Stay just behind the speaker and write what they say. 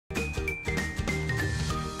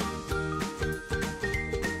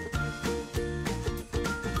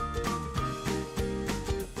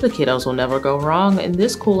The kiddos will never go wrong in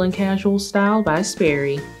this cool and casual style by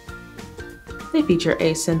Sperry. They feature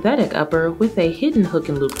a synthetic upper with a hidden hook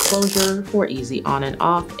and loop closure for easy on and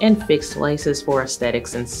off and fixed laces for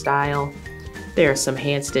aesthetics and style. There is some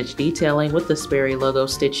hand-stitched detailing with the Sperry logo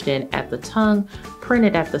stitched in at the tongue,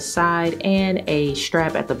 printed at the side, and a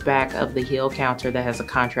strap at the back of the heel counter that has a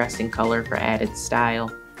contrasting color for added style.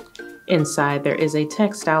 Inside, there is a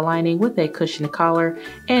textile lining with a cushioned collar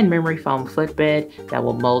and memory foam footbed that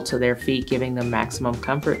will mold to their feet, giving them maximum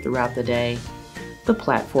comfort throughout the day. The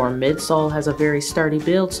platform midsole has a very sturdy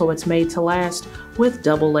build, so it's made to last, with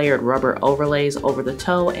double layered rubber overlays over the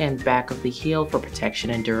toe and back of the heel for protection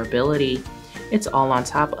and durability. It's all on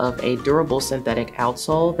top of a durable synthetic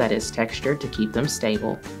outsole that is textured to keep them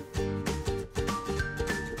stable.